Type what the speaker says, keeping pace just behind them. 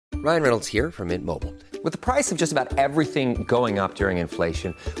Ryan Reynolds here from Mint Mobile. With the price of just about everything going up during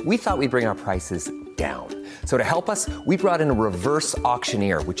inflation, we thought we'd bring our prices down. So to help us, we brought in a reverse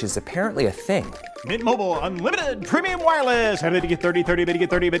auctioneer, which is apparently a thing. Mint Mobile Unlimited Premium Wireless. How to get 30, 30, how to get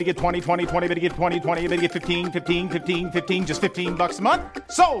 30, how to get 20, 20, 20, how to get 20, 20, how to get 15, 15, 15, 15, just $15 a month?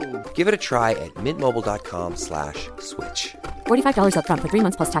 Sold! Give it a try at mintmobile.com/switch. $45 up front for 3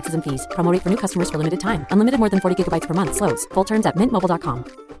 months plus taxes and fees. Promo rate for new customers for limited time. Unlimited more than 40 gigabytes per month. Slows full terms at mintmobile.com.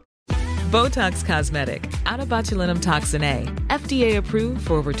 Botox Cosmetic, out of botulinum toxin A, FDA approved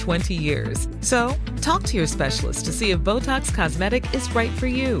for over 20 years. So, talk to your specialist to see if Botox Cosmetic is right for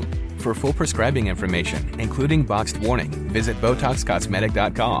you. For full prescribing information, including boxed warning, visit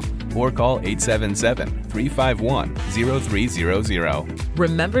BotoxCosmetic.com or call 877-351-0300.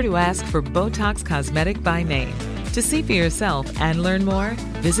 Remember to ask for Botox Cosmetic by name. To see for yourself and learn more,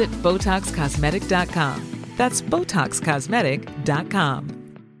 visit BotoxCosmetic.com. That's BotoxCosmetic.com.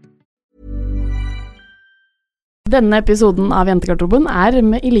 Denne episoden av Jentegarderoben I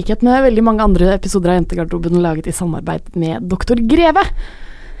likhet med veldig mange andre episoder av Jentegarderoben laget I samarbeid med Dr. Greve.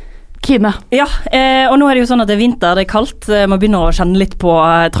 Kine. Ja, og nå det jo sånn at det vinter, det kaldt, man begynner å kjenne litt på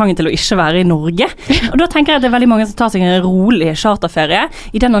trangen til å ikke være I Norge. Og da tenker jeg at det veldig mange som tar seg en rolig charterferie.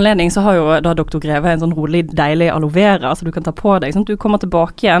 I den anledning så har jo da Dr. Greve en sånn rolig, deilig aloe vera, så du kan ta på deg, sånn at du kommer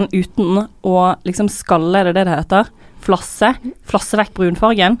tilbake igjen uten å liksom skalle, det heter? Flasse vekk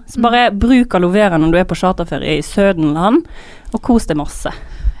brunfargen. Så bare bruk aloe vera når du på charterferie I Sødenland, og kos deg masse.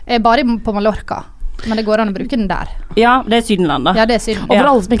 Bare på Mallorca. Men det går an å bruke den der. Ja, det Sydenland da. Ja, det Syden. Og for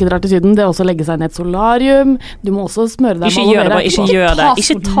alle som ikke drar til Syden, det også å legge seg ned et solarium. Du må også smøre deg med aloe vera. Ikke gjør det.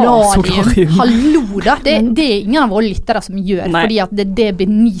 Ikke ta solarium. Hallo da, det ingen av våre lyttere som gjør, fordi at det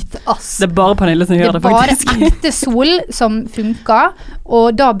beneath oss. Det bare Pernille som gjør det faktisk. Det bare ekte sol som funker,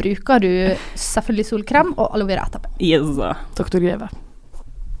 og da bruker du selvfølgelig solkrem og aloe vera etterpå. Yes. Dr. Greve.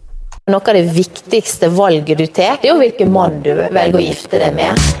 Noe av det viktigste valget du tar, det jo hvilken mann du velger å gifte deg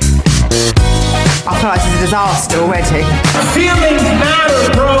med. I feel like it's a disaster already. Feelings matter,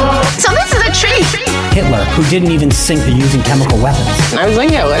 bro. So this is a treat. Hitler, who didn't even think of using chemical weapons. I was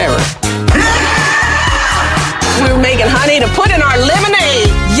like, yeah, whatever. We were making honey to put in our lemonade.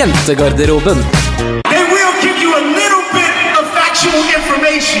 Jentegarderoben. They will give you a little bit of factual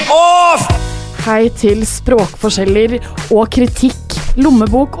information. Off! Hei til språkforskjeller og kritikk,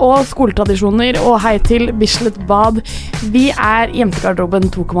 lommebok og skoletradisjoner, og hei til Bislett Bad. Vi Jentegarderoben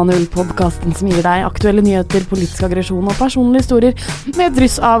 2.0, podcasten som gir deg aktuelle nyheter, politisk aggresjon og personlige historier, med et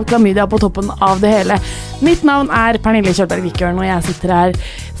dryss av klamydia på toppen av det hele. Mitt navn Pernille Kjølberg-Vikørn, og jeg sitter her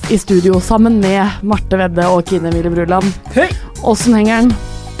I studio sammen med Marte Vedde og Kine Mille Bruland. Hei! Hvordan henger den?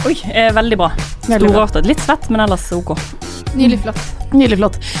 Oi, veldig bra. Storartet, litt svett, men ellers ok. Nydelig flott. Nydelig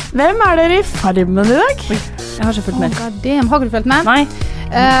flott. Hvem dere I Farmen I dag? Oi, jeg har ikke fulgt med. God damn, har du fulgt med? Nei.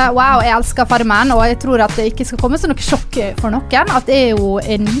 Wow, jeg elsker Farmen, og jeg tror at det ikke skal komme som noe sjokk for noen, at det jo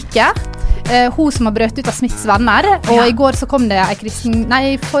Nike, hun som har brøt ut av Smiths venner, og I går så kom det I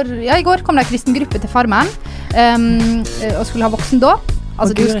går kom det en kristen gruppe til Farmen, og skulle ha voksen da.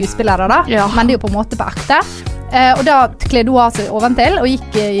 Altså du skuespillere da, men det jo på en måte på ekte. Og da kledde hun av seg oventil og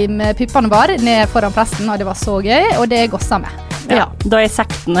gikk med pippene var ned foran presten, og det var så gøy, og det gosset med. Ja, da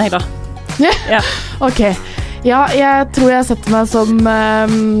sekten jeg da. Ja. Ok. Ja, jeg tror jeg setter meg som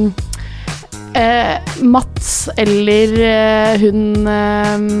Mats eller hun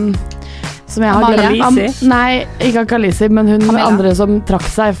som jeg har glemt. Nei, ikke Kalisi, men hun andre som trakk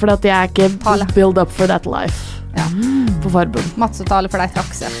seg, for at jeg ikke build up for that life. Ja. På Farmen. Mats og Tale for deg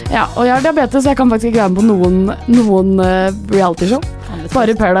trakk seg. Ja, og jeg har diabetes, så jeg kan faktisk ikke være med på noen reality show.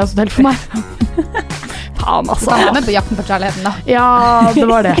 Bare Paradise Hotel for meg. Faen, altså. Du kan være med på Jakten på kjærligheten da. Ja, det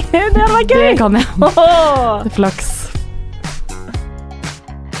var det. Det var gøy. Det kan jeg. Det flaks.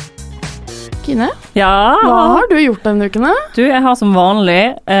 Kine? Ja. Hva har du gjort denne ukene? Du, jeg har som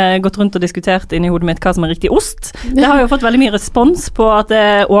vanlig gått rundt og diskutert inn I hodet mitt hva som riktig ost. Det har jo fått veldig mye respons på at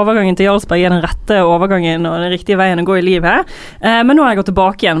overgangen til Jarlsberg den rette overgangen og den riktige veien å gå I livet. Men nå har jeg gått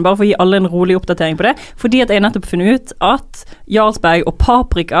tilbake igjen, bare for å gi alle en rolig oppdatering på det, fordi at jeg nettopp funnet ut at Jarlsberg og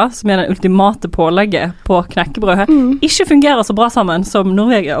paprika, som den ultimate pålegget på knekkebrødet, ikke fungerer så bra sammen som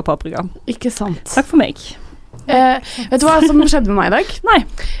Norvegia og paprika. Ikke sant. Takk for meg. Vet du hva som skjedde med meg I dag? Nei.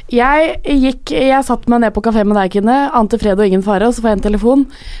 Jeg satt meg ned på kafé med deg, Kine, ante fred og ingen fare, og så får jeg en telefon.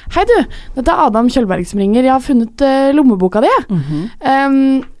 Hei du, dette Adam Kjølberg som ringer, jeg har funnet lommeboka di.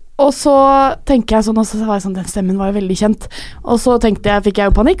 Og så tenker jeg sånn, og så var jeg sånn, den stemmen var jo veldig kjent. Og så fikk jeg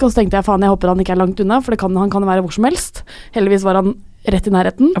jo panikk, og så tenkte jeg, faen, jeg håper han ikke langt unna, for han kan være hvor som helst. Heldigvis var han rett i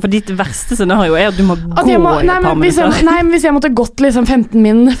nærheten. Ja, for ditt verste scenario at du må gå i et par minutter. Nei, men hvis jeg måtte gått liksom 15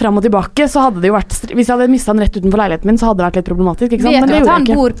 min frem og tilbake, så hadde det jo vært, hvis jeg hadde mistet han rett utenfor leiligheten min, så hadde det vært litt problematisk, ikke sant? Vet du at han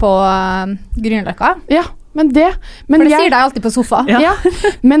bor på Grünerløkka? Ja, men for det sier deg alltid på sofa. Ja.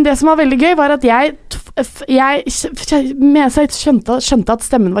 Men det som var veldig gøy var at jeg skjønte at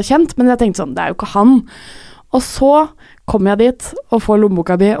stemmen var kjent, men jeg tenkte sånn, det er jo ikke han. Og så kom jeg dit og får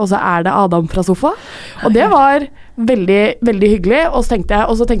lommeboka mi, og så er det Adam fra sofa. Og det var veldig, veldig hyggelig. Og så tenkte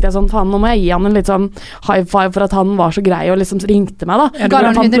jeg sånn, faen, nå må jeg gi han en litt sånn high five for at han var så grei og liksom ringte meg, da. Ga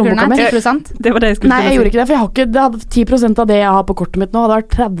han 100 kroner? 10%? Det var det jeg skulle si. Nei, jeg gjorde ikke det, for det hadde 10% av det jeg har på kortet mitt nå, hadde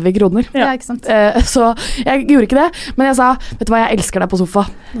vært 30 kroner. Ja, ikke sant. Så jeg gjorde ikke det, men jeg sa, vet du hva, jeg elsker deg på sofa.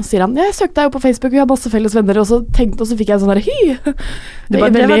 Og så sier han, jeg søkte deg jo på Facebook, vi har masse felles venner, og så fikk jeg en sånn der, det var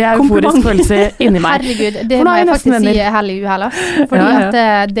en veldig euforisk følelse inni meg. Herregud, det må jeg faktisk si hellig uheld, fordi at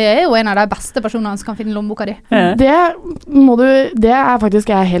det er jo en av de beste personene som kan finne lommeboka di. Det er faktisk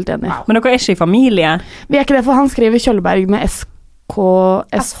jeg helt enig i. Men dere er ikke i familie? Vi er ikke det, for han skriver Kjølberg med SHJ.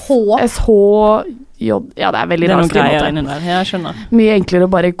 Ja, det er veldig rart. Det er noen greier inni der, jeg skjønner. Mye enklere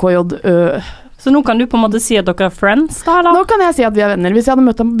å bare KJØ. Så nå kan du på en måte si at dere er friends, da, eller? Nå kan jeg si at vi er venner. Hvis jeg hadde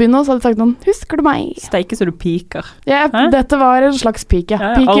møtt ham på byen nå, så hadde jeg sagt noen, husker du meg? Steike så du piker. Ja, dette var en slags pik,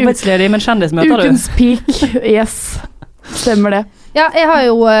 ja. Arbeidsledig, men kjendismøter du. Ukens pik, yes. Stemmer det. Ja, jeg har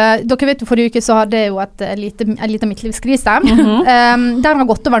jo, dere vet jo forrige uke så hadde jeg jo en liten midtlivskrise. Den har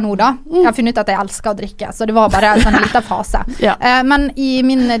gått over nå da. Jeg har funnet ut at jeg elsker å drikke, så det var bare en sånn liten fase. Men i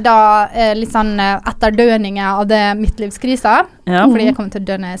min da litt sånn etterdøninger av det midtlivskrisa, fordi jeg kom til å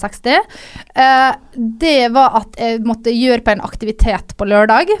dø når jeg er 60, det var at jeg måtte gjøre på en aktivitet på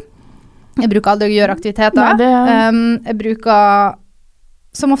lørdag. Jeg bruker aldri å gjøre aktiviteter. Jeg bruker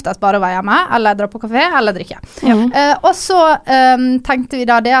som oftest bare å være hjemme, eller dra på kafé, eller drikke. Og så tenkte vi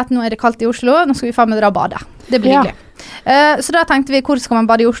da det at nå er det kaldt i Oslo, nå skal vi faen meg dra og bade. Det blir hyggelig. Så da tenkte vi, hvor skal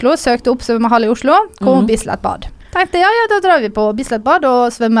man bade i Oslo? Søkte opp svømmehall i Oslo, kom Bislett bad. Tenkte ja, da drar vi på Bislett bad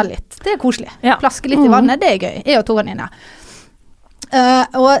og svømmer litt. Det er koselig. Plaske litt i vannet, det er gøy. Jeg og to venninner.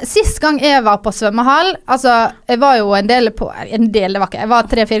 Og sist gang jeg var på svømmehall, altså jeg var jo det var ikke, jeg var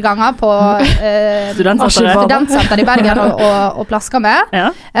 3-4 ganger på studentsenter i Bergen og plaska med,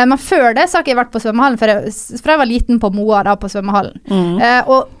 men før det så har ikke jeg vært på svømmehallen, for jeg var liten på Moa da på svømmehallen,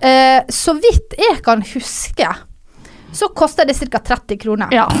 og så vidt jeg kan huske så koster det cirka 30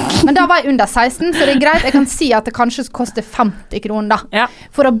 kroner. Men da var jeg under 16, så det er greit, jeg kan si at det kanskje koster 50 kroner da,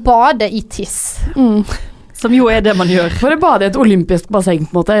 for å bade i tiss. Som jo er det man gjør. For å bade i et olympisk basseng på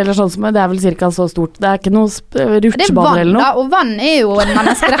en måte, eller sånn som det er vel cirka så stort. Det er ikke noe rutsjebane eller noe. Da, og vann er jo en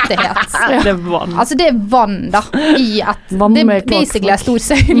menneskerettighet. Det er vann. Altså det er vann da, i et, det er basically en stor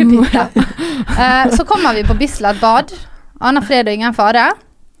søylebytte. Så kommer vi på Bislett bad, Anna Fred og ingen fare,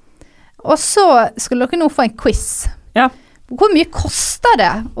 og så skulle dere nå få en quiz. Hvor mye koster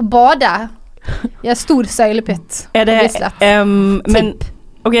det å bade i en stor søylepytt på Bislett? Men,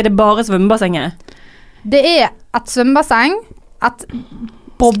 ok, det er bare svømmebassenget? Det er et svømmebasseng, et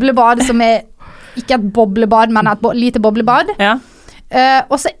boblebad som er ikke et boblebad, men et lite boblebad.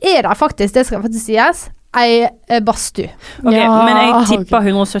 Og så er det faktisk, det skal faktisk sies, ei badstue. Ok, men jeg tipper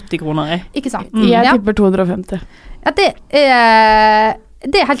 170 kroner. Ikke sant? Jeg tipper 250. Ja, det er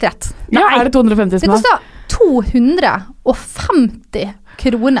helt rett. Ja, er det 250 som det koster 250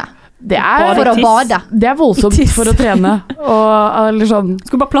 kroner. Det er for å bade. Det er voldsomt for å trene. Eller sånn.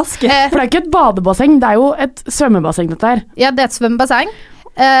 Skal bare plaske. For det er ikke et badebasseng, det er jo et svømmebasseng dette her. Ja, det er et svømmebasseng.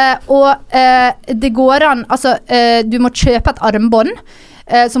 Og det går an, altså du må kjøpe et armbånd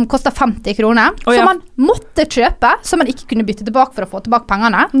som koster 50 kroner, som man måtte kjøpe, som man ikke kunne bytte tilbake for å få tilbake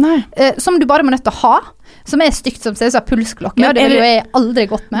pengene, som du bare må nødt til å ha, som er stygt som ser ut som pulsklokke, og det vil jo jeg aldri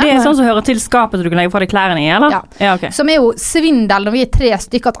gått med. Det er sånn som hører til skapet så du kan legge fra deg klærne i, eller? Ja, okay. Som er jo svindel når vi er 3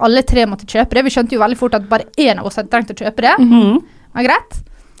 stykker, at alle 3 måtte kjøpe det. Vi skjønte jo veldig fort at bare en av oss hadde trengt å kjøpe det. Er greit?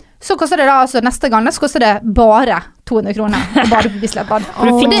 Så koster det da, altså neste gang, så koster det bare 200 kroner å bade på Bislett bad. Og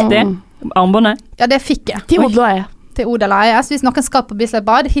du fikk det? Armbåndet? Ja, det fikk jeg. Til Odlo er jeg. Til Odel Eie. Så hvis noen skal på Bislett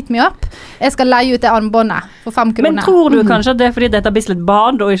bad, hit me up. Jeg skal leie ut det armbåndet for 5 kroner. Men tror du kanskje at det er fordi det heter Bislett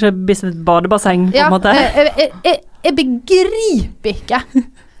bad, og ikke Bislett badebasseng, på en måte? Jeg begriper ikke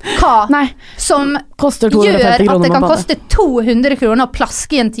hva som gjør at det kan koste 200 kroner å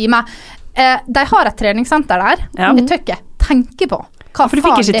plaske i en time. De har et treningssenter der. Jeg tør ikke tenke på hva for du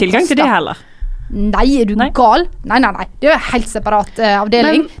fikk ikke tilgang til det heller? Nei, er du gal? Nei. Det er jo en helt separat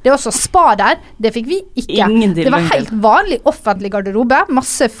avdeling. Det er også spa der. Det fikk vi ikke. Det var helt vanlig offentlig garderobe.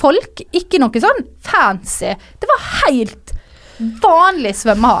 Masse folk. Ikke noe sånn fancy. Det var helt vanlig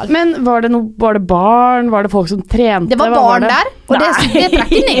svømmehall. Men var det barn? Var det folk som trente? Det var barn der, og det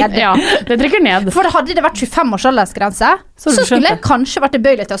trekker ned. Ja, det trekker ned. For hadde det vært 25 års aldersgrense, så skulle jeg kanskje vært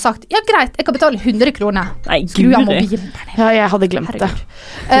tilbøyelig til å ha sagt, ja greit, jeg kan betale 100 kroner. Nei, skru av mobilen. Ja, jeg hadde glemt det.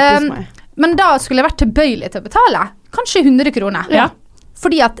 Men da skulle jeg vært tilbøyelig til å betale, kanskje 100 kroner. Ja.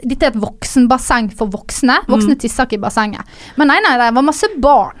 Fordi at dette et voksenbasseng for voksne. Voksne tisser ikke i bassenget. Men nei, det var masse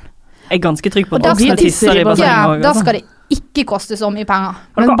barn. Jeg er ganske trygg på at voksne tisser i bassenget. Da skal det ikke koste så mye penger.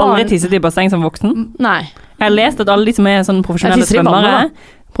 Har du aldri tisset i basseng som voksen? Nei. Jeg har lest at alle de som er sånn profesjonelle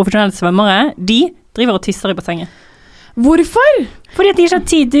svømmere, de driver og tisser i bassenget. Hvorfor? Fordi at de ikke har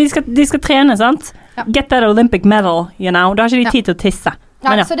tid, de skal trene, sant? Ja. Get that Olympic medal, you know. Da har ikke de tid til å tisse.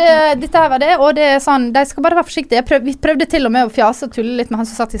 Ja, så dette her var det, og det sånn, de skal bare være forsiktige. Vi prøvde til og med å fjase og tulle litt med han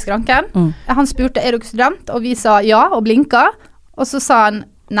som satt i skranken. Han spurte, er dere student? Og vi sa ja, og blinket. Og så sa han,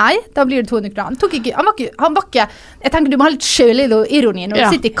 nei, da blir det 200 kroner. Han var ikke, jeg tenker du må ha litt sjølironi når du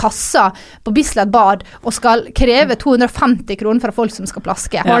sitter i kassa på Bislett Bad og skal kreve 250 kroner fra folk som skal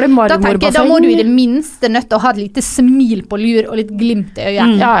plaske. Ja. Da tenker jeg, da må du i det minste nødt til å ha et lite smil på lur og litt glimt i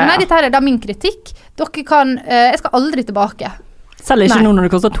øyet. Men nei, dette her er da min kritikk. Dere kan, jeg skal aldri tilbake. Selv ikke nå når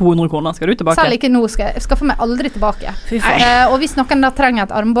det koster 200 kroner, skal du tilbake? Selv ikke nå, jeg skal få meg aldri tilbake. Og hvis noen da trenger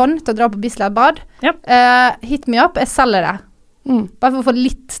et armbånd til å dra på Bislett Bad, hit me up, jeg selger det. Bare for å få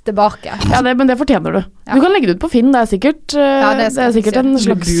litt tilbake. Ja, men det fortjener du. Du kan legge det ut på Finn, det er sikkert, det er sikkert en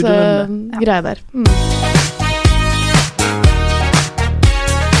slags greie der.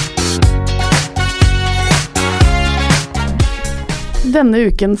 Denne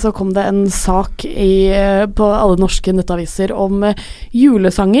uken så kom det en sak på alle norske nettaviser om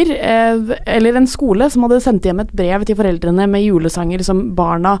julesanger, eller en skole som hadde sendt hjem et brev til foreldrene med julesanger som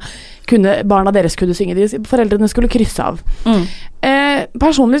barna deres kunne synge, foreldrene skulle krysse av.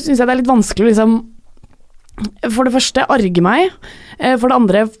 Personlig synes jeg det er litt vanskelig liksom, for det første arge meg, for det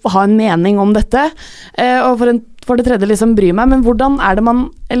andre ha en mening om dette, og for det tredje liksom bry meg, men hvordan er det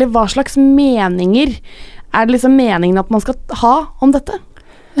eller hva slags meninger er det liksom meningen at man skal ha om dette?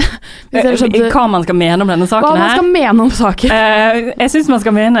 Hva man skal mene om denne saken her? Hva man skal mene om saken? Jeg synes man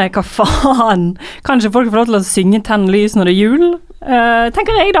skal mene, hva faen? Kanskje folk får lov til å synge «Tenn lys når det er jul?»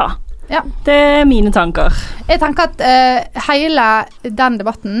 Tenker jeg da. Ja. Det er mine tanker. Jeg tenker at hele den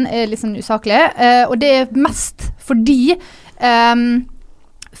debatten er liksom usaklig, og det er mest fordi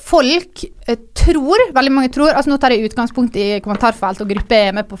folk veldig mange tror, altså nå tar jeg utgangspunkt i kommentarfelt og gruppe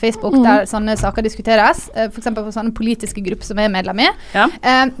jeg er med på Facebook der sånne saker diskuteres, for eksempel på sånne politiske grupper som jeg er medlem i.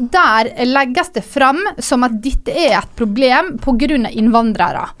 Der legges det fram som at dette er et problem på grunn av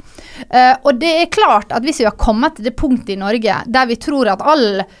innvandrere. Og det er klart at hvis vi har kommet til det punktet i Norge der vi tror at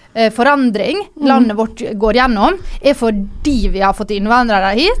all forandring landet vårt går gjennom er fordi vi har fått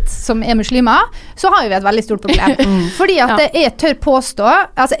innvandrere hit som er muslimer, så har vi et veldig stort problem. Fordi at jeg tør påstå,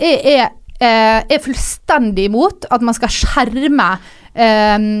 altså jeg er fullstendig imot at man skal skjerme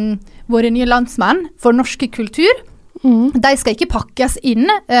våre nye landsmenn for norske kultur. De skal ikke pakkes inn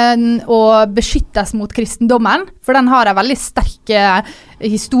og beskyttes mot kristendommen, for den har en veldig sterk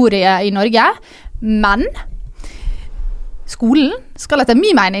historie i Norge. Men skolen skal etter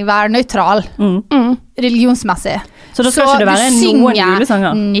min mening være nøytral, religionsmessig. Så da skal ikke det være noen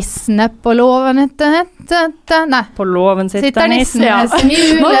julesanger? Nissene på låven nei. På låven sitter nissen.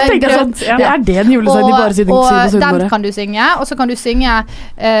 Nå tenkte jeg sånn, er det en julesang de bare synger og den kan du synge, og så kan du synge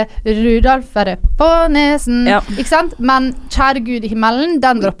Rudolf er på nesen, ikke sant? Men kjære Gud i himmelen,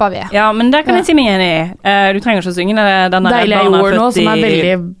 den dropper vi. Ja, men der kan jeg si meg enig i. Du trenger ikke å synge denne Deilig jord nå, som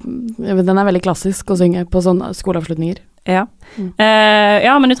den er veldig klassisk å synge på sånne skoleavslutninger. Ja.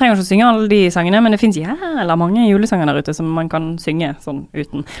 Men du trenger ikke å synge alle de sangene, men det finnes jævla mange julesanger der ute som man kan synge sånn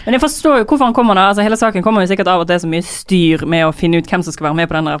uten. Men jeg forstår jo hvorfor han kommer da, altså hele saken kommer jo sikkert av at det er så mye styr med å finne ut hvem som skal være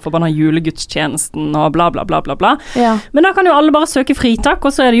med på den der forbanna julegudstjenesten og bla bla bla bla bla. Men da kan jo alle bare søke fritak,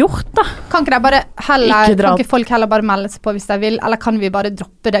 og så er det gjort da. Kan ikke folk heller bare melde seg på hvis de vil, eller kan vi bare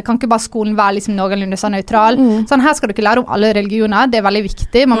droppe det? Kan ikke bare skolen være liksom noenlunde så nøytral? Sånn, her skal dere lære om alle religioner, det er veldig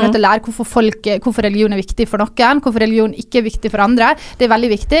viktig. Man må nødt til å lære hvorfor religion er viktig for noen, hvorfor religion ikke er viktig for andre. Det er veldig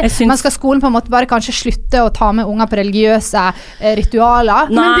viktig. Man skal skolen på en måte bare kanskje slutte å ta med unger på religiøse ritualer.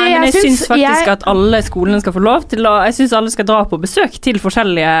 Nei, men jeg synes faktisk at alle skolene skal få lov til jeg synes alle skal dra på besøk til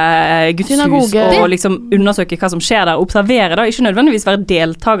forskjellige gudshus og liksom undersøke hva som skjer der, observere da, ikke nødvendigvis være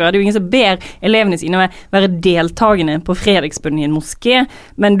deltagere. Det er jo ingen som ber elevene sine være deltagende på fredagsbønn i en moské,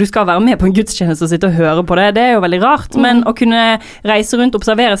 men du skal være med på en gudstjeneste og sitte og høre på det. Det er jo veldig rart, men å kunne reise rundt,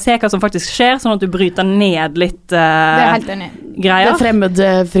 observere, se hva som faktisk skjer, sånn at du bryter ned litt det er helt enig. greier. Det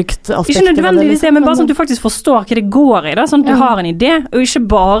fremmedfryktaspektet. Ikke nødvendigvis det, men bare sånn at du faktisk forstår hva det går i, da, sånn at du har en idé, og ikke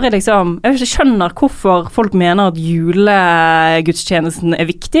bare liksom, jeg skjønner hvorfor folk mener at julegudstjenesten er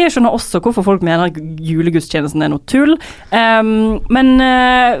viktig, jeg skjønner også hvorfor folk mener at julegudstjenesten er noe tull, men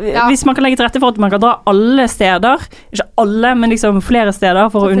hvis man kan legge til rette for at man kan dra alle steder, ikke alle, men liksom flere steder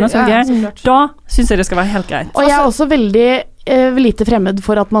for å undersøke, da synes jeg det skal være helt greit. Og jeg er også veldig lite fremmed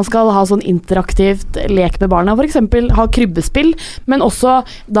for at man skal ha sånn interaktivt lek med barna, for eksempel ha krybbespill, men også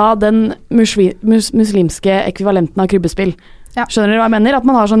da den muslimske ekvivalenten av krybbespill. Skjønner du hva jeg mener? At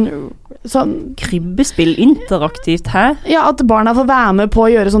man har sånn krybbespill interaktivt her? Ja, at barna får være med på å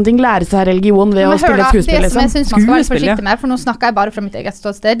gjøre sånne ting, lære seg religion ved å spille et skuespill. Det som jeg synes man skal være forsiktig med, for nå snakker jeg bare fra mitt eget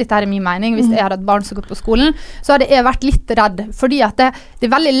ståsted, dette her er min mening, hvis jeg hadde et barn som gått på skolen, så hadde jeg vært litt redd, fordi at det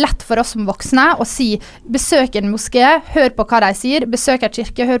er veldig lett for oss som voksne å si, besøk en moské, hør på hva de sier, besøk en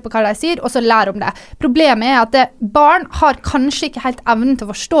kirke, hør på hva de sier, og så lær om det. Problemet er at barn har kanskje ikke helt evnen til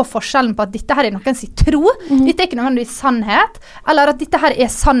å forstå forskjellen på at dette her er noen sin tro, dette er ikke nødvendigvis sannhet, eller at dette her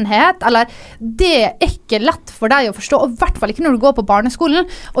er sannhet, eller det er ikke lett for deg å forstå, og i hvert fall ikke når du går på barneskolen.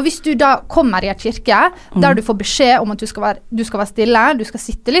 Og hvis du da kommer i et kirke, der du får beskjed om at du skal være stille, du skal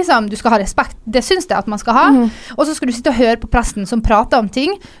sitte liksom, du skal ha respekt, det synes jeg at man skal ha, og så skal du sitte og høre på presten som prater om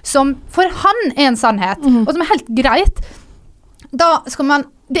ting som for han er en sannhet, og som er helt greit, da skal man,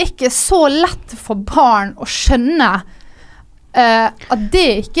 det er ikke så lett for barn å skjønne at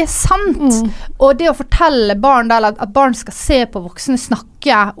det ikke er sant, og det å fortelle barn da, at barn skal se på voksne snakke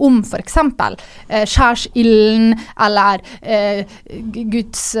om for eksempel skjærsilden eller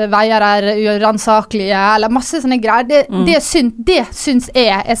Guds veier er uransakelige eller masse sånne greier, det syns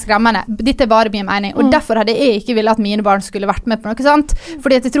jeg er skremmende. Dette er bare min mening, og derfor hadde jeg ikke ville at mine barn skulle vært med på noe sant,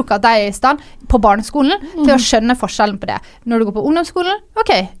 fordi jeg tror ikke at de er i stand på barneskolen til å skjønne forskjellen på det. Når du går på ungdomsskolen,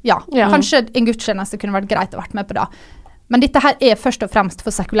 ok, kanskje en gudstjeneste kunne vært greit å vært med på da. Men dette her er først og fremst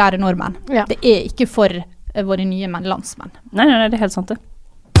for sekulære nordmenn. Det er ikke for våre nye landsmenn. Nei, det er helt sant det.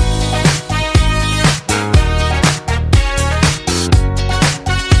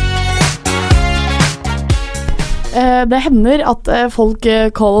 Det hender at folk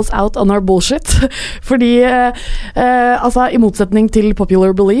call us out on our bullshit, fordi altså, i motsetning til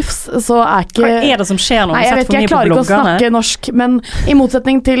popular beliefs, så er ikke... Hva er det som skjer nå? Nei, jeg vet ikke, jeg klarer ikke å snakke norsk, men i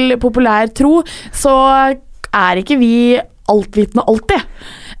motsetning til populær tro, så er ikke vi altvitende alltid.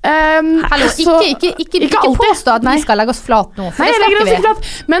 Hallo, ikke påstå at vi skal legge oss flat nå. Nei, jeg legger oss ikke flat.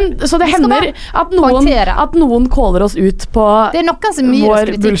 Men så det hender at noen caller oss ut på det er noen som gir oss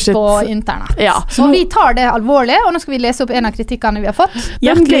kritikk på internett. Og vi tar det alvorlig, og nå skal vi lese opp en av kritikkene vi har fått.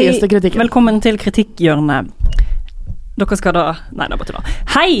 Den gøyeste kritikken. Velkommen til kritikkhjørnet. Dere skal da... Nei, det er bare til.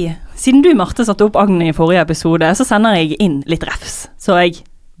 Hei! Siden du, Marte, satte opp Agni i forrige episode, så sender jeg inn litt refs. Så jeg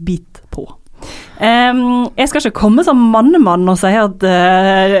bit på. Jeg skal ikke komme som mannemann og si at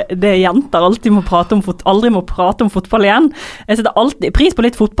det jenter aldri må prate om fotball igjen. Jeg setter alltid pris på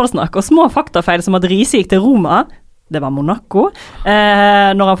litt fotballsnakk og små faktafeil som at Riise gikk til Roma. Det var Monaco.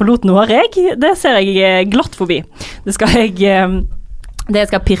 Når han forlot Norge, det ser jeg glatt forbi. Det jeg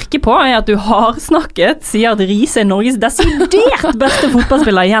skal pirke på er at du har snakket, sier at Riise er Norges desidert beste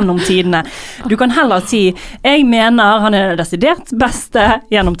fotballspiller gjennom tidene. Du kan heller si, jeg mener han er desidert beste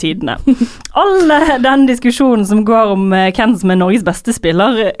gjennom tidene. Alle den diskusjonen som går om hvem som er Norges beste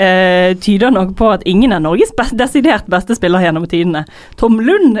spiller, tyder nok på at ingen er Norges desidert beste spiller gjennom tidene. Tom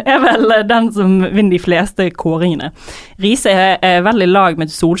Lund er vel den som vinner de fleste kåringene. Riise er vel i lag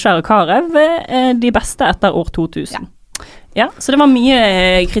med Solskjær og Karev, de beste etter år 2000. Ja, så det var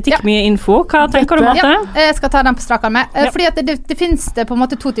mye kritikk, mye info. Hva tenker du, Marte? Ja, jeg skal ta den på strakene med. Fordi at det finnes det på en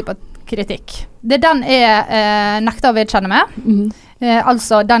måte to typer kritikk. Det er den jeg nekter å vedkjenne med.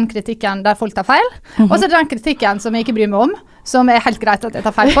 Altså den kritikken der folk tar feil. Og så er det den kritikken som jeg ikke bryr meg om, som er helt greit at jeg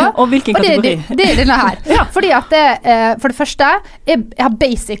tar feil på. Og hvilken kategori? Det er denne her. Fordi at for det første, jeg har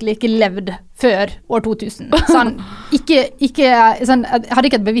basically ikke levd før år 2000. Sånn, sånn, jeg hadde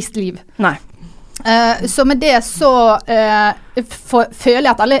ikke et bevisst liv. Nei. Så med det så føler jeg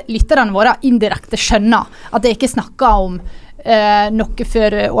at alle lytterne våre indirekte skjønner at jeg ikke snakker om noe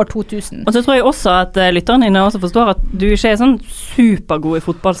før år 2000. Og så tror jeg også at lytterne dine også forstår at du ikke er sånn supergod i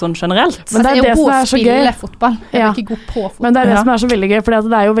fotball sånn generelt. Men det er det som er så gøy. Fotball. Jeg er ikke god på fotball. Men det er det som er så veldig gøy, for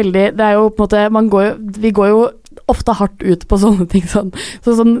det er jo på en måte, vi går jo ofte hardt ut på sånne ting sånn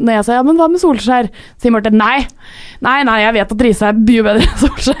når jeg sier, ja, men hva med Solskjær? Sier Marte, nei, jeg vet at Riise er mye bedre enn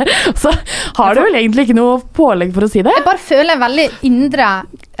Solskjær. Så har du vel egentlig ikke noe pålegg for å si det? Jeg bare føler en veldig indre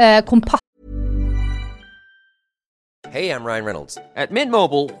kompass. Hey, I'm Ryan Reynolds. At Mint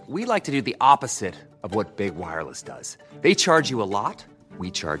Mobile, we like to do the opposite of what Big Wireless does. They charge you a lot.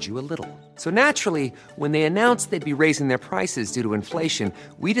 we charge you a little. So naturally, when they announced they'd be raising their prices due to inflation,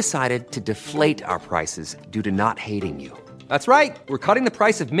 we decided to deflate our prices due to not hating you. That's right. We're cutting the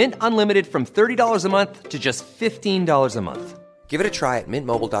price of Mint Unlimited from $30 a month to just $15 a month. Give it a try at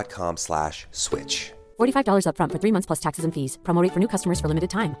mintmobile.com/switch. $45 up front for 3 months plus taxes and fees. Promo rate for new customers for limited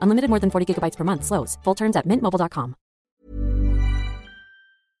time. Unlimited more than 40 gigabytes per month. Slows full terms at mintmobile.com.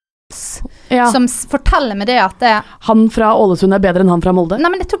 Som forteller meg det at han fra Ålesund bedre enn han fra Molde. Nei,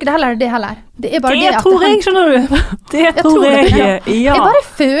 men jeg tror ikke det heller. Det bare det tror jeg, skjønner du. Det tror jeg. Ja. Jeg bare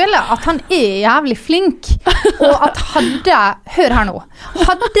føler at han jævlig flink, og at hør her nå,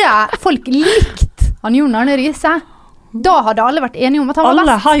 hadde folk likt han Jon Arne Riise, da hadde alle vært enige om at han var best.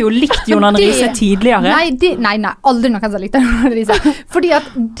 Alle har jo likt Jon Arne Riise tidligere. Nei, aldri noen som har likt Jon Arne Riise. Fordi at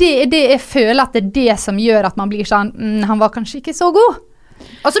det jeg føler at det det som gjør at man blir sånn, han var kanskje ikke så god.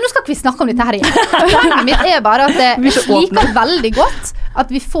 Altså, nå skal ikke vi snakke om dette her igjen. Poenget mitt bare at jeg liker veldig godt at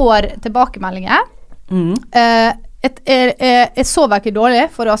vi får tilbakemeldinger. Jeg sover ikke dårlig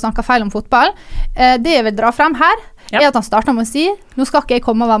for å snakke feil om fotball. Det jeg vil dra frem her, at han starter med å si, nå skal ikke jeg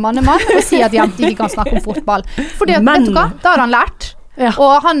komme og være mannemann og si at jenter ikke kan snakke om fotball. Fordi at, vet du hva, da har han lært.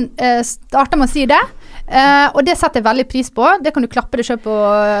 Og han starter med å si det. Og det setter jeg veldig pris på. Det kan du klappe deg selv på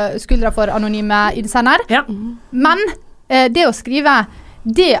skuldra for anonyme innsender. Men det å skrive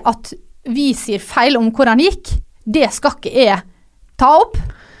det at vi sier feil om hvor han gikk, det skal ikke jeg ta opp.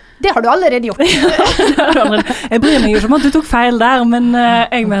 Det har du allerede gjort. Jeg bryr meg jo ikke om at du tok feil der, men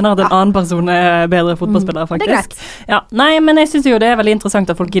jeg mener at en annen person bedre fotballspiller, faktisk. Det greit. Ja, nei, men jeg synes jo det veldig interessant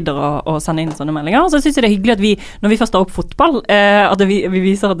at folk gidder å sende inn sånne meldinger, og så synes jeg det hyggelig at vi, når vi først tar opp fotball, at vi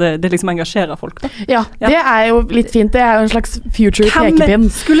viser at det liksom engasjerer folk. Da. Ja, det jo litt fint. Det jo en slags future pekepinn. Hvem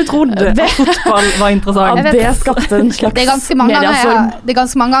skulle trodd at fotball var interessant? Ja, det skapte en slags medieform. Det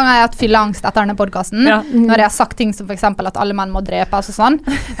ganske mange ganger jeg har hatt fyllangst etter denne podcasten, når jeg har sagt ting som for eksempel at alle menn må drepes og sånn.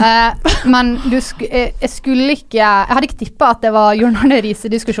 Men jeg hadde ikke tippet at det var Jon Arne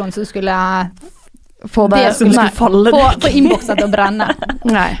Riise-diskusjonen som skulle få innboksen til å brenne.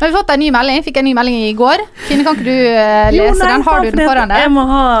 Nå har vi fått en ny melding. Fikk en ny melding i går. Kine, kan ikke du lese den? Har du den foran deg? Jeg må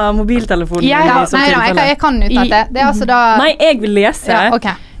ha mobiltelefonen. Jeg kan ut av det. Det altså da... Nei, jeg vil lese. Ja,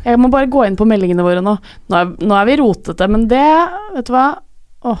 okay. Jeg må bare gå inn på meldingene våre nå. Nå vi rotete, men det, vet du hva?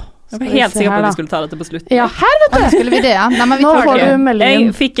 Jeg var helt sikker på at vi skulle ta dette på slutten. Ja, her vet du! Skulle vi det, ja? Nei, men vi nå tar får det. Du meldingen.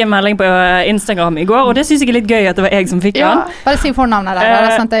 Jeg fikk en melding på Instagram i går, og det synes jeg litt gøy at det var jeg som fikk den. Bare si fornavnet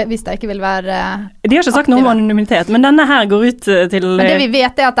der, sånn at hvis jeg ikke vil være de har ikke sagt noe om anonymitet, men denne her går ut til... Men det vi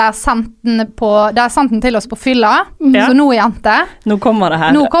vet at det sendt den til oss på fylla, så nå jente. Nå kommer det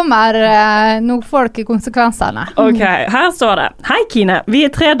her. Nå får dere konsekvensene. Ok, her står det. Hei Kine, vi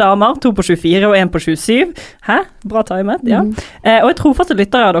 3 damer, 2 på 24 og 1 på 27. Hæ? Bra timet, ja. Og jeg tror fast at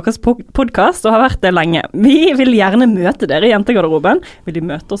lyttere av deres podcast og har vært det lenge. Vi vil gjerne møte dere i jentegarderoben. Vil de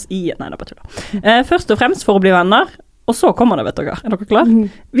møte oss i... Nei, det bare tuller. Først og fremst for å bli venner, og så kommer det, vet dere. Dere klar?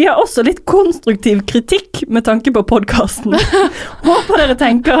 Vi har også litt konstruktiv kritikk med tanke på podcasten. Håper dere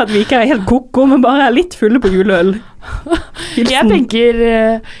tenker at vi ikke helt koko, men bare litt fulle på juleøl. Jeg tenker i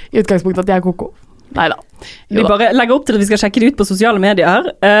utgangspunktet at jeg koko. Neida. Vi bare legger opp til at vi skal sjekke det ut på sosiale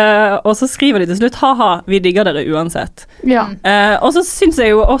medier, og så skriver de til slutt, haha, vi digger dere uansett. Ja. Og så synes jeg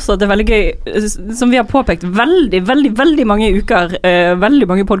jo også at det veldig gøy, som vi har påpekt veldig mange uker, veldig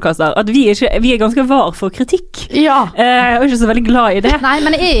mange podcaster, at vi ganske var for kritikk. Ja. Og ikke så veldig glad i det. Nei,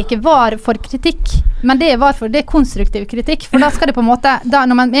 men jeg ikke var for kritikk, men det er konstruktiv kritikk, for da skal det på en måte,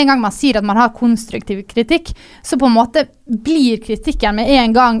 en gang man sier at man har konstruktiv kritikk, så på en måte blir kritikken med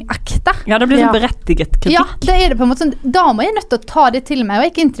en gang ekte. Ja, det blir sånn berettiget kritikk. Ja, det det på en måte sånn, da må jeg nødt til å ta det til meg, og jeg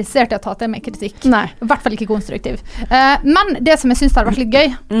er ikke interessert i å ta til meg kritikk. Nei. I hvert fall ikke konstruktiv. Men det som jeg synes har vært litt gøy,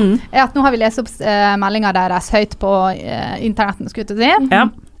 er at nå har vi lest opp meldinger deres høyt på internetten, skulle jeg til å si. Ja.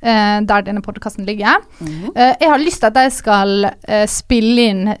 Der denne podcasten ligger. Jeg har lyst til at jeg skal spille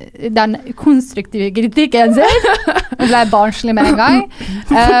inn den konstruktive kritikken sin. Jeg ble barnslig med en gang.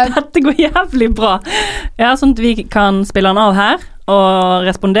 Dette går jævlig bra. Ja, sånn at vi kan spille den av her og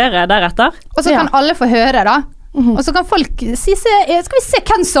respondere deretter. Og så kan alle få høre da. Og så kan folk si, skal vi se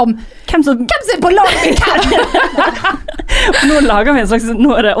hvem som er på lag med hvem. Nå lager vi en slags,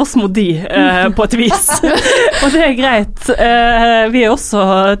 nå det oss mot de på et vis. Og det greit. Vi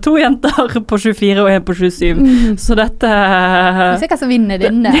også 2 jenter på 24 og 1 på 27. Så dette... Vi ser hva som vinner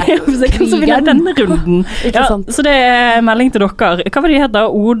denne runden. Ja, så det melding til dere. Hva var de heter?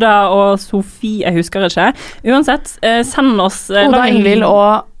 Oda og Sofie, jeg husker ikke. Uansett, send oss... Oda, Ingvild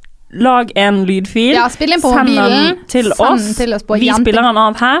og... Lag en lydfil. Ja, spill inn på mobilen. Send til oss på vi spiller den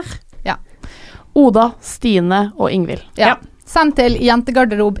av her. Ja. Oda, Stine og Ingvild. Ja. Send til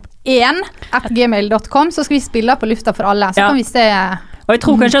jentegarderob1@gmail.com, så skal vi spille på lufta for alle. Så kan vi se... Og Og jeg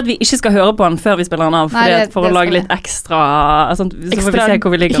tror kanskje at vi ikke skal høre på den før vi spiller den av, for å lage litt ekstra, sånn, så får vi se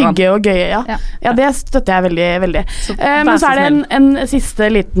hvor vi ligger an. Hygge og gøye, ja, det støtter jeg veldig, veldig. Men så det en siste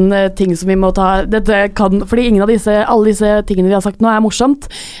liten ting som vi må ta, fordi ingen av alle disse tingene vi har sagt nå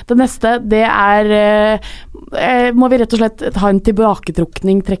morsomt. Det neste, det må vi rett og slett ha en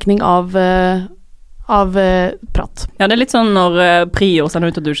tilbaketrekning av prat. Ja, det litt sånn når Prior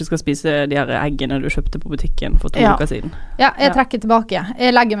sender ut at du ikke skal spise de her eggene du kjøpte på butikken for 2 uker siden. Ja, jeg trekker tilbake.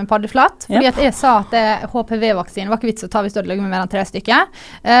 Jeg legger meg paddeflat, fordi at jeg sa at HPV-vaksinen var ikke vits å ta hvis du hadde legget med mer enn 3 stykker.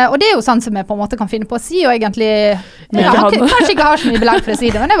 Og det jo sånn som jeg på en måte kan finne på å si, og egentlig kanskje ikke har så mye belegg for å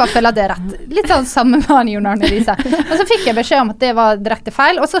si det, men jeg bare føler at det rett. Litt sånn samme med Arne Riise. Og så fikk jeg beskjed om at det var direkte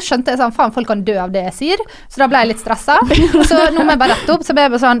feil, og så skjønte jeg sånn, faen, folk kan dø av det jeg sier, så da ble jeg litt stresset. Og så nå må jeg bare rette opp, så ble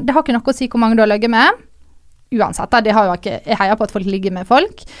jeg bare sånn, det har ikke noe å si hvor mange du har legget med. Uansett, det har jo ikke, jeg heier på at folk ligger med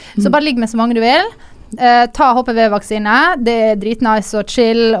folk, så bare ligg med så mange du vil, ta HPV-vaksine, det dritnice og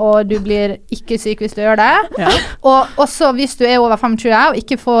chill, og du blir ikke syk hvis du gjør det, og også hvis du over 25 og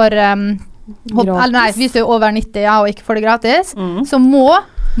ikke får hvis du over 90 og ikke får det gratis, så må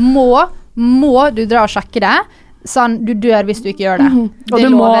du dra og sjekke det, sånn, du dør hvis du ikke gjør det. Og du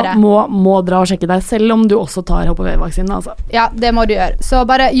må dra og sjekke deg, selv om du også tar HPV-vaksinen, altså. Ja, det må du gjøre. Så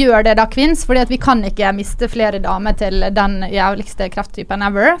bare gjør det da, kvinns, fordi at vi kan ikke miste flere damer til den jævligste krefttypen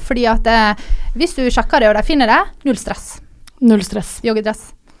ever, fordi at hvis du sjekker det, og de finner det, null stress. Null stress.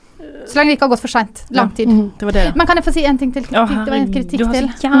 Joggedress. Så lenge det ikke har gått for sent. Lang tid. Det var det. Men kan jeg få si en ting til? Kritikk? Det var en kritikk til. Du har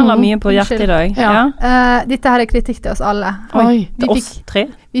så jævla mye på hjertet i dag. Dette her kritikk til oss alle. Til oss 3?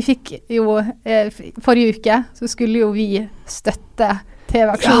 Vi fikk jo, forrige uke, så skulle jo vi støtte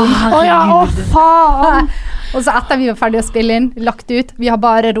TV-aksjonen. Faen! Og så etter vi var ferdig å spille inn, lagt ut, vi har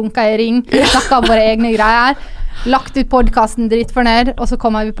bare runket i ring, snakket om våre egne greier, lagt ut podcasten dritfornøyd, og så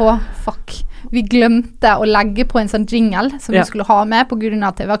kommer vi på, fuck. Vi glemte å legge på en sånn jingle som vi skulle ha med på grunn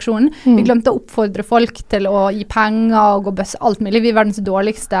av TV-aksjonen. Vi glemte å oppfordre folk til å gi penger og gå bøsse, alt mulig. Vi er verdens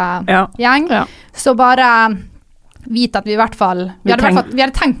dårligste gjeng. Så bare vite at vi i hvert fall vi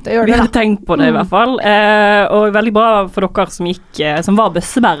hadde tenkt å gjøre det. Vi hadde tenkt på det i hvert fall. Og veldig bra for dere som var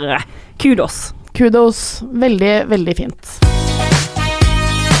bøssebærere. Kudos. Kudos. Veldig, veldig fint.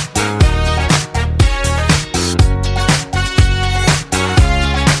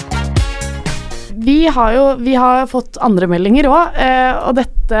 Vi har fått andre meldinger også, og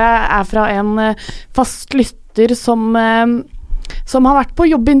dette fra en fast lytter som har vært på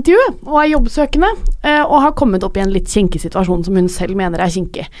jobbintervju og jobbsøkende, og har kommet opp i en litt kinkig situasjon som hun selv mener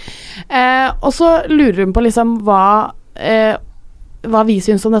kinkig. Og så lurer hun på liksom hva vi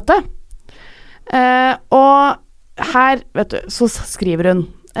synes om dette. Og her, vet du, så skriver hun.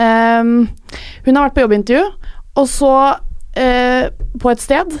 Hun har vært på jobbintervju, og så på et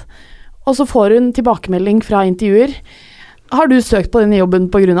sted, og så får hun tilbakemelding fra intervjuer. Har du søkt på denne jobben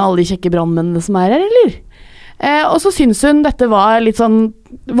på grunn av alle de kjekke brandmennene som her, eller? Og så synes hun dette var litt sånn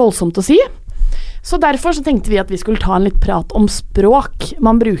voldsomt å si. Så derfor så tenkte vi at vi skulle ta en litt prat om språk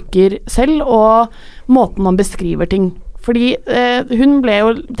man bruker selv, og måten man beskriver ting. Fordi hun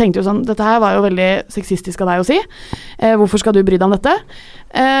tenkte jo sånn, dette her var jo veldig sexistisk av deg å si. Hvorfor skal du bry deg om dette?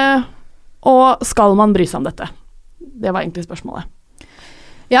 Og skal man bry seg om dette? Det var egentlig spørsmålet.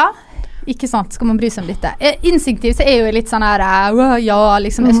 Ja, ikke sant, skal man bry seg om dette. Instinktivt så jo litt sånn her,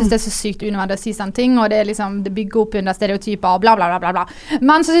 liksom, jeg synes det så sykt unødvendig å si sånne ting, og det liksom, det bygger opp under stereotyper og bla bla bla bla bla.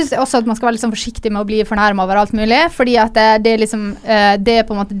 Men så synes jeg også at man skal være litt sånn forsiktig med å bli fornærmet over alt mulig, fordi at det liksom, det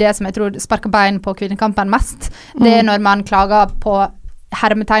på en måte det som jeg tror sparker bein på kvinnekampen mest, det når man klager på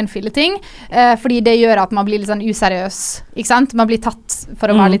hermetegnfylle ting, fordi det gjør at man blir litt sånn useriøs, ikke sant? Man blir tatt for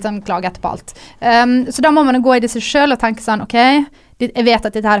å være litt sånn klaget på alt. Så da må man gå i det seg selv og tenke sånn, ok, jeg vet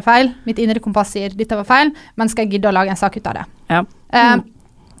at dette her feil, mitt indre kompass sier dette var feil, men skal jeg gidde å lage en sak ut av det? Ja.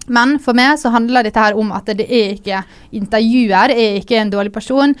 Men for meg så handler dette her om at det ikke intervjuer, ikke en dårlig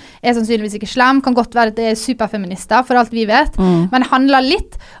person, sannsynligvis ikke slem, kan godt være at det superfeminister, for alt vi vet, men det handler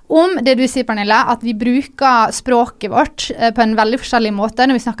litt om det du sier, Pernille, at vi bruker språket vårt på en veldig forskjellig måte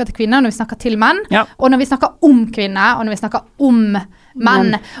når vi snakker til kvinner, når vi snakker til menn, og når vi snakker om kvinner, og når vi snakker om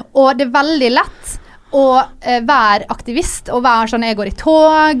menn. Og det veldig lett å være aktivist og være sånn, jeg går i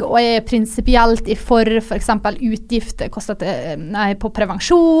tog og jeg prinsipielt for eksempel utgifter på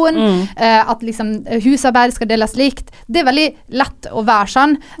prevensjon, at liksom husarbeid skal deles likt. Det veldig lett å være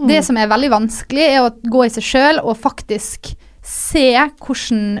sånn. Det som veldig vanskelig å gå i seg selv og faktisk se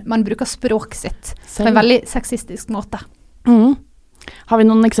hvordan man bruker språk sitt på en veldig sexistisk måte. Har vi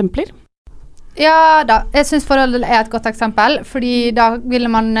noen eksempler? Ja da, jeg synes forhold et godt eksempel, fordi da vil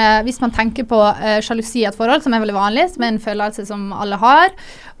man, hvis man tenker på sjalusi et forhold, som veldig vanlig, som en følelse som alle har,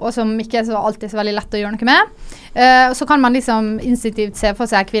 og som ikke så alltid så veldig lett å gjøre noe med, så kan man liksom instinktivt se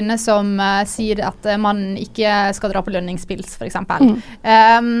for seg kvinner som sier at mannen ikke skal dra på lønningspils, for eksempel.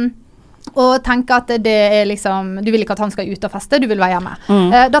 Og tenker at det liksom, du vil ikke at han skal ut og feste, du vil være hjemme.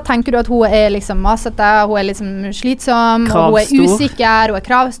 Da tenker du at hun liksom masete, hun liksom slitsom, og hun usikker, hun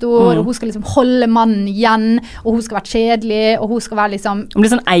kravstor, og hun skal liksom holde mannen igjen, og hun skal være kjedelig, og hun skal være liksom... Hun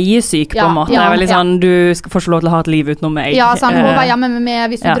blir sånn eiesyk på en måte. Det veldig sånn, du skal få så lov til å ha et liv utenom meg. Ja, sånn, hun var hjemme med meg,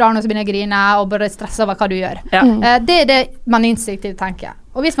 hvis du drar noe så begynner jeg å grine, og bare stresse over hva du gjør. Det det man instinktivt tenker.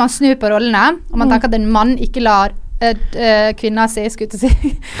 Og hvis man snur på rollene, og man tenker at en mann ikke lar kvinna si, skulle jeg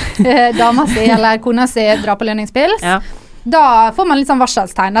si, dama si eller kona si dra på lønningspils, da får man litt sånn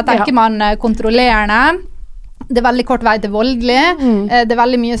varselstegn. Da tenker man kontrollerende, det veldig kort vei til voldelig, det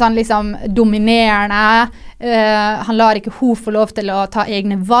veldig mye sånn liksom dominerende, han lar ikke hun få lov til å ta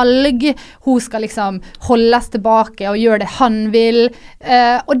egne valg, hun skal liksom holdes tilbake og gjøre det han vil,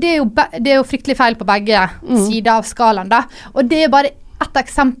 og det er jo fryktelig feil på begge sider av skalaen da, og det er bare et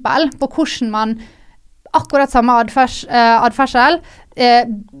eksempel på hvordan man akkurat samme adferdsel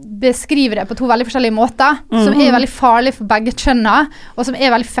beskriver det på to veldig forskjellige måter, som er veldig farlig for begge kjønner, og som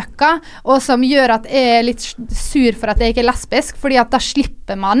er veldig fucka, og som gjør at jeg er litt sur for at jeg ikke er lesbisk, fordi at da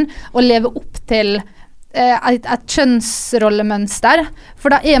slipper man å leve opp til et kjønnsrollemønster,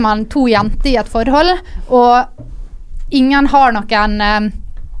 for da er man to jenter i et forhold, og ingen har noen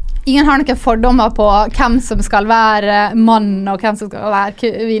fordommer på hvem som skal være mann, og hvem som skal være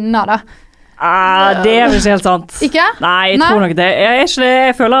kvinne da. Det vel ikke helt sant. Ikke? Nei, jeg tror nok det.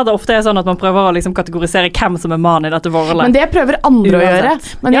 Jeg føler at det ofte er sånn at man prøver å liksom kategorisere hvem som er mann i dette forholdet. Men det prøver andre å gjøre.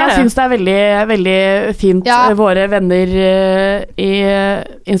 Men jeg synes det er veldig, veldig fint våre venner i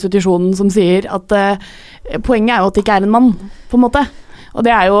institusjonen som sier at poenget er jo at det ikke er en mann, på en måte. Og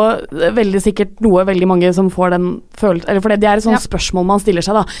det er jo veldig sikkert noe veldig mange som får den følelsen, eller for det er et sånt spørsmål man stiller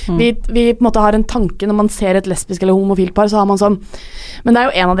seg da. Vi på en måte har en tanke når man ser et lesbisk eller homofilt par, så har man sånn, men det er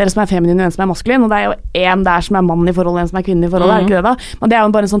jo en av dere som er feminin og en som er maskulin, og det er jo en der som er mann i forhold og en som er kvinne i forhold, er det ikke det da? Men det er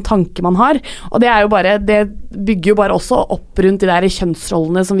jo bare en sånn tanke man har, og det er jo bare, det bygger jo bare også opp rundt de der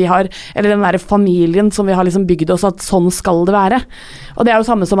kjønnsrollene som vi har, eller den der familien som vi har liksom bygd oss, at sånn skal det være. Og det er jo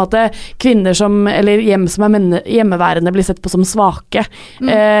samme som at kvinner som, eller hjem som er hjemmeværende blir sett på som svake,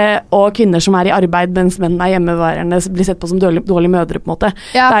 og kvinner som er i arbeid mens menn er hjemmeværende blir sett på som dårlige mødre på en måte.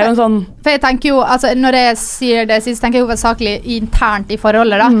 Ja, det er jo en sånn... For jeg tenker jo, altså når jeg sier det sist, tenker jeg hovedsakelig internt i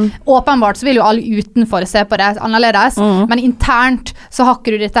forholdet da. Åpenbart så vil jo alle utenfor se på det annerledes, men internt så har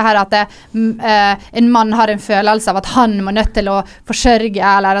ikke du dette her at en mann har en følelse av at han må nødt til å forsørge,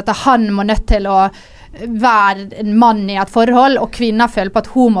 eller at han må nødt til å være en mann i et forhold, og kvinner føler på at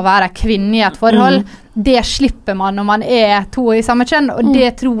hun må være kvinne i et forhold. Det slipper man når man er to i samme kjønn, og det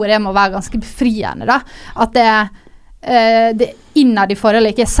tror jeg må være ganske befriende da. At det innad i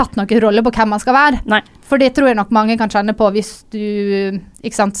forholdet ikke er satt noen rolle på hvem man skal være. Nei. For det tror jeg nok mange kan kjenne på hvis du,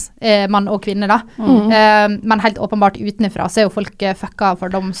 ikke sant, er mann og kvinne da. Men helt åpenbart utenfra så er jo folk fucka og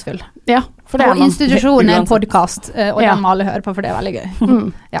fordomsfull. Ja, for det er man. Og institusjonen er en podcast, og den må alle høre på, for det er veldig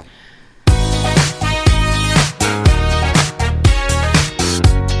gøy. Ja.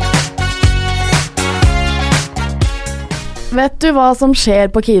 Vet du hva som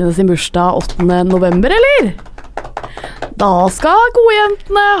skjer på Kine sin bursdag 8. november, eller? Da skal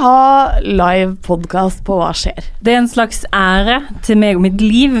godjentene ha live podcast på Hva skjer? Det er en slags ære til meg og mitt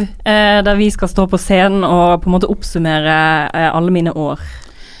liv, der vi skal stå på scenen og på en måte oppsummere alle mine år.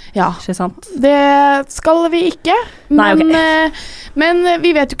 Ja, ikke sant? Det skal vi ikke, men, men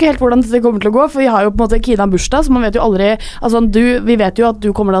vi vet jo ikke helt hvordan det kommer til å gå, for vi har jo på en måte Kina bursdag, så man vet jo aldri, altså vi vet jo at du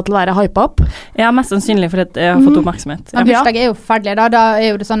kommer da til å være hypet opp. Ja, mest sannsynlig, fordi jeg har fått oppmerksomhet. Ja. Bursdag er jo ferdig, da er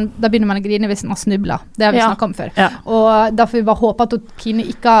jo det sånn, da begynner man å grine hvis man snubler, det har vi snakket om før. Ja. Og da får vi bare håpe at Kine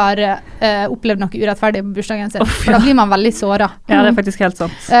ikke har opplevd noe urettferdig på bursdagen sin, for da blir man veldig såret. Ja, det er faktisk helt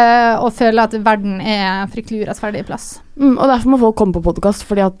sant. Og føler at verden er fryktelig urettferdig plass. Og derfor må folk komme på podcast,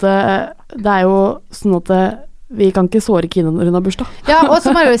 fordi at det er jo sånn at vi kan ikke såre Kine når hun har bursdag. Ja, og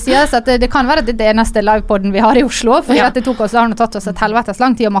så må det jo sies at det kan være det eneste livepodden vi har i Oslo, fordi at det har tatt oss et helvetes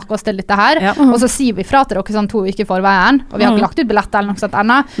lang tid å makke oss til dette her, og så sier vi fra til dere sånn 2 uker for veien, og vi har ikke lagt ut billetter eller noe sånt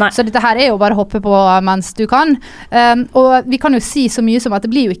ennå, så dette her er jo bare å hoppe på mens du kan. Og vi kan jo si så mye som at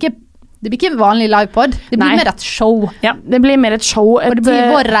det blir ikke vanlig livepod, det blir mer et show. Ja, det blir mer et show. Og det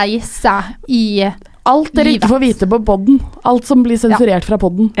blir vår reise i alt dere ikke får vite på podden. Alt som blir sensurert fra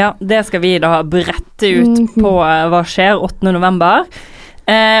podden. Ja, det skal vi da brette ut på Hva skjer 8. november.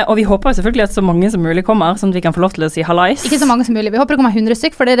 Og vi håper selvfølgelig at så mange som mulig kommer, sånn at vi kan få lov til å si hallais. Ikke så mange som mulig, vi håper det kommer 100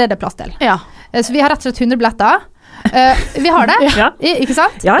 stykk, for det er det plass til. Ja. Så vi har rett og slett 100 billetter. Vi har det, ikke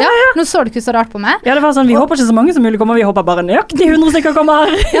sant? Ja. Nå så du ikke så rart på meg. Ja, det var sånn, vi håper ikke så mange som mulig kommer, vi håper bare nøyaktig 100 stykker kommer.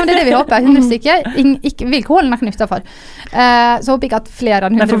 Ja, men det det vi håper, 100 stykker. Vil ikke holde nakken utenfor. Så håper ikke at flere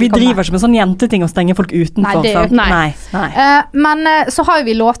enn 100 kommer. Nei, for vi driver ikke med sånn jenteting og stenger folk utenfor. Nei. Men så har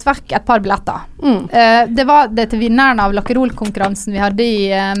vi lovt vekk et par billetter. Det var det til vinneren av lakkerol-konkurransen vi hadde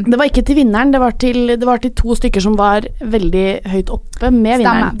i... Det var ikke til vinneren, det var til 2 stykker som var veldig høyt oppe med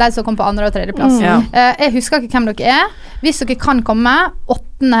vinneren. Stemmer, de som kom på 2. og 3. plass. Jeg husker ikke hvem dere Hvis dere kan komme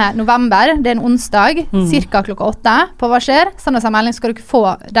 8. november, det en onsdag, cirka klokka 8 på hva skjer, send oss en melding, skal dere få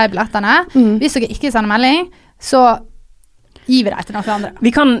de billettene. Hvis dere ikke sender melding, så gir vi det til noen andre.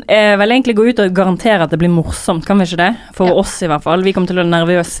 Vi kan vel egentlig gå ut og garantere at det blir morsomt, kan vi ikke det? For oss i hvert fall. Vi kommer til å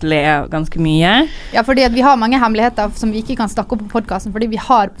nervøst le ganske mye. Ja, fordi at vi har mange hemmeligheter som vi ikke kan snakke opp på podcasten, fordi vi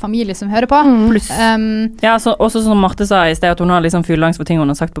har familie som hører på. Pluss, også som Marte sa i sted, at hun har liksom fyllangst for ting hun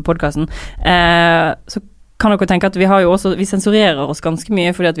har sagt på podcasten. Så kan dere tenke at vi sensurerer oss ganske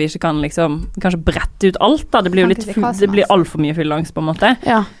mye fordi at vi ikke kan kanskje brette ut alt da. Det blir jo det blir alt for mye fyllangst på en måte.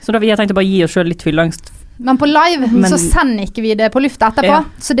 Så da vi har tenkt å bare gi oss selv litt fyllangst. Men på live så sender ikke vi det på lufta etterpå,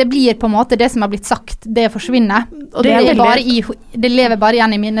 så det blir på en måte det som har blitt sagt, det forsvinner. Og det lever bare igjen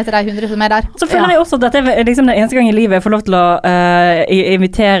i minnet til de 100 som der. Så føler jeg også at dette er den eneste gang i livet jeg får lov til å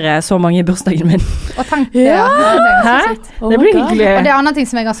invitere så mange i bursdagen min. Og tenk det, det er ganske sykt. Det blir hyggelig. Og det andre ting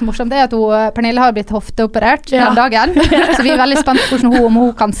som er ganske morsomt, er at Pernille har blitt hofteoperert den dagen, så vi er veldig spent på hvordan om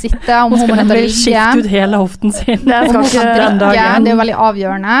hun kan sitte, om hun må nødt til å ligge. Skifte ut hele hoften sin. Det er jo veldig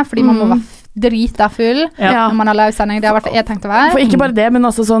avgjørende, fordi man må være drita full når man har livesending. Det har vært jeg tenkt å være. For ikke bare det, men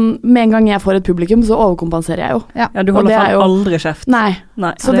altså sånn, med en gang jeg får et publikum, så overkompenserer jeg jo. Ja, du holder aldri kjeft. Nei.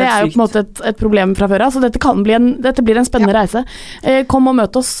 Så det er jo på en måte et problem fra før av. Så dette blir en spennende reise. Kom og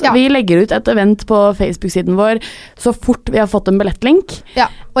møt oss. Vi legger ut et event på Facebook-siden vår så fort vi har fått en billettlink.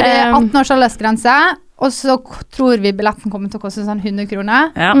 Ja, og det er 18 års aldersgrense. Og så tror vi billetten kommer til å koste sånn 100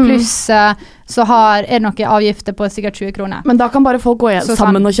 kroner. Pluss så er det noen avgifter på sikkert 20 kroner. Men da kan bare folk gå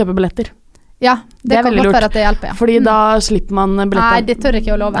sammen og kjøpe billetter. Ja, det kan godt være at det hjelper. Fordi da slipper man billetter. Nei, det tør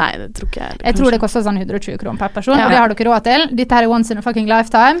ikke å love. Nei, det tror ikke jeg. Jeg tror det koster sånn 120 kroner per person, og det har dere råd til. Dette her er once in a fucking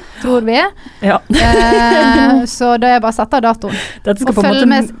lifetime, tror vi. Ja. Så det er bare å sette av datoen. Og følg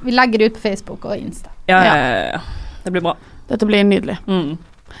med, vi legger det ut på Facebook og Insta. Ja. Det blir bra. Dette blir nydelig.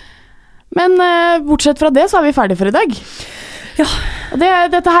 Men bortsett fra det, så er vi ferdige for i dag. Ja. Og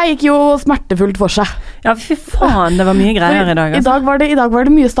dette her gikk jo smertefullt for seg. Ja, fy faen, det var mye greier i dag. Altså. I dag var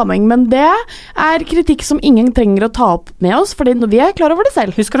det mye stamming, men det er kritikk som ingen trenger å ta opp med oss, fordi vi er klar over det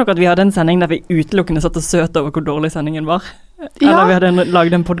selv. Husker dere at vi hadde en sending der vi utelukkende satt og søt over hvor dårlig sendingen var? Eller vi hadde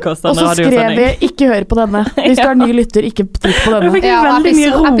laget en podcast og så skrev vi, ikke hør på denne. Hvis du er ny lytter, ikke trykk på denne. Ja,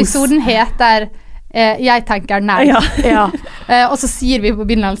 episoden heter jeg tenker nei. Og så sier vi på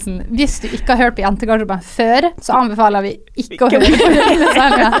begynnelsen, hvis du ikke har hørt på Jentegarderoben før, så anbefaler vi ikke å høre på det.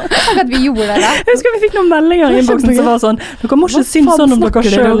 At vi gjorde det. Jeg husker vi fikk noen meldinger i innboksen som var sånn, dere må ikke synes sånn om dere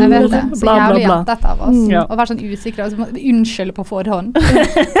selv. Jeg vet det, så jævlig jentete av oss. Og være sånn usikre, og så må vi unnskylde på forhånd.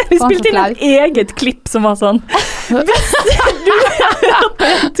 Vi spilte inn et eget klipp som var sånn, hvis du har hørt på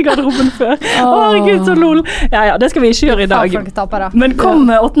Jentegarderoben før. Herregud, så lol. Ja, det skal vi ikke gjøre i dag. Men kom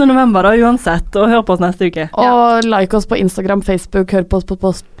 8. november da, uansett, og hør på oss neste uke. Og like oss på Instagram, Facebook, hør på oss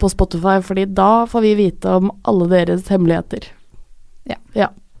på Spotify, fordi da får vi vite om alle deres hemmeligheter.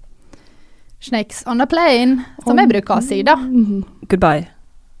 Ja. Snakes on a plane, som jeg bruker å si da. Goodbye.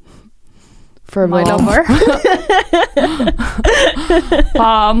 My lover.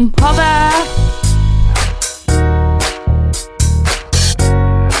 Faen. Ha det!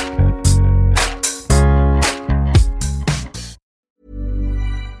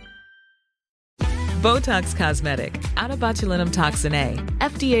 Botox Cosmetic, out of botulinum toxin A,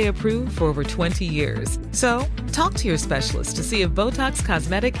 FDA approved for over 20 years. So, talk to your specialist to see if Botox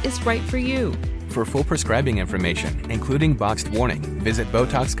Cosmetic is right for you. For full prescribing information, including boxed warning, visit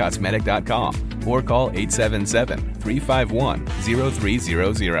BotoxCosmetic.com or call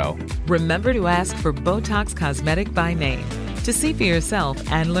 877-351-0300. Remember to ask for Botox Cosmetic by name. To see for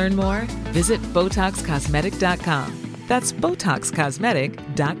yourself and learn more, visit BotoxCosmetic.com. That's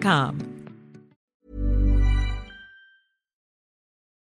BotoxCosmetic.com.